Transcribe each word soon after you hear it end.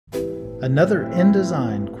Another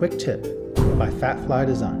InDesign quick tip by Fatfly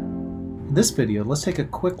Design. In this video, let's take a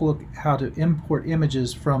quick look at how to import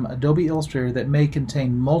images from Adobe Illustrator that may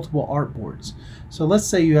contain multiple artboards. So let's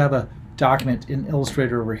say you have a document in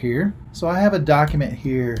Illustrator over here. So I have a document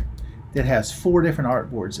here that has 4 different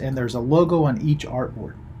artboards, and there's a logo on each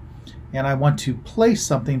artboard. And I want to place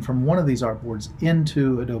something from one of these artboards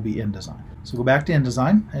into Adobe InDesign. So go back to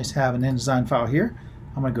InDesign. I just have an InDesign file here.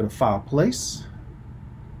 I'm going to go to File, Place.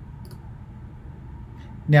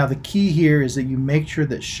 Now the key here is that you make sure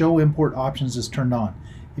that Show Import Options is turned on.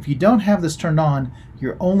 If you don't have this turned on,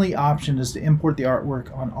 your only option is to import the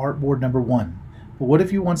artwork on artboard number 1. But what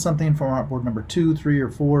if you want something from artboard number 2, 3, or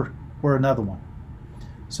 4, or another one?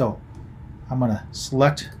 So I'm going to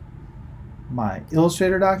select my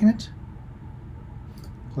Illustrator document,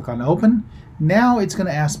 click on Open. Now it's going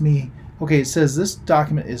to ask me, okay, it says this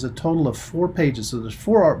document is a total of 4 pages, so there's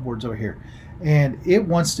 4 artboards over here. And it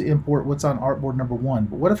wants to import what's on artboard number 1.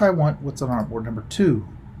 But what if I want what's on artboard number 2,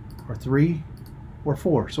 or 3, or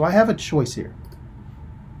 4? So I have a choice here.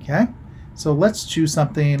 Okay? So let's choose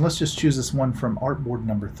something. Let's just choose this one from artboard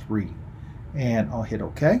number 3. And I'll hit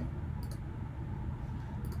OK.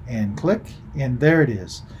 And click. And there it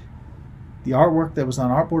is. The artwork that was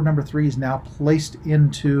on artboard number 3 is now placed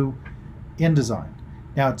into InDesign.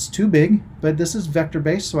 Now it's too big, but this is vector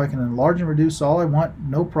based, so I can enlarge and reduce all I want.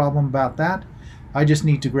 No problem about that. I just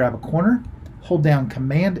need to grab a corner, hold down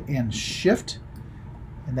Command and Shift,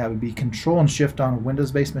 and that would be Control and Shift on a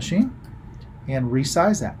Windows based machine, and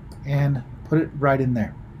resize that and put it right in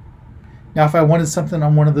there. Now if I wanted something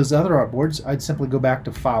on one of those other artboards, I'd simply go back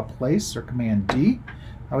to File, Place, or Command D.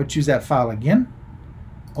 I would choose that file again,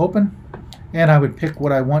 open, and I would pick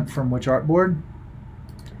what I want from which artboard,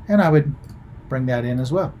 and I would bring that in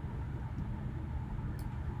as well.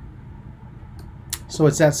 So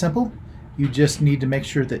it's that simple. You just need to make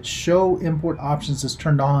sure that Show Import Options is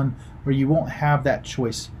turned on, or you won't have that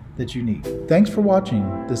choice that you need. Thanks for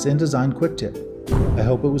watching this InDesign quick tip. I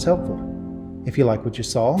hope it was helpful. If you like what you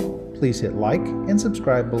saw, please hit like and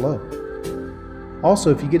subscribe below.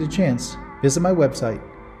 Also, if you get a chance, visit my website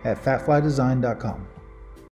at fatflydesign.com.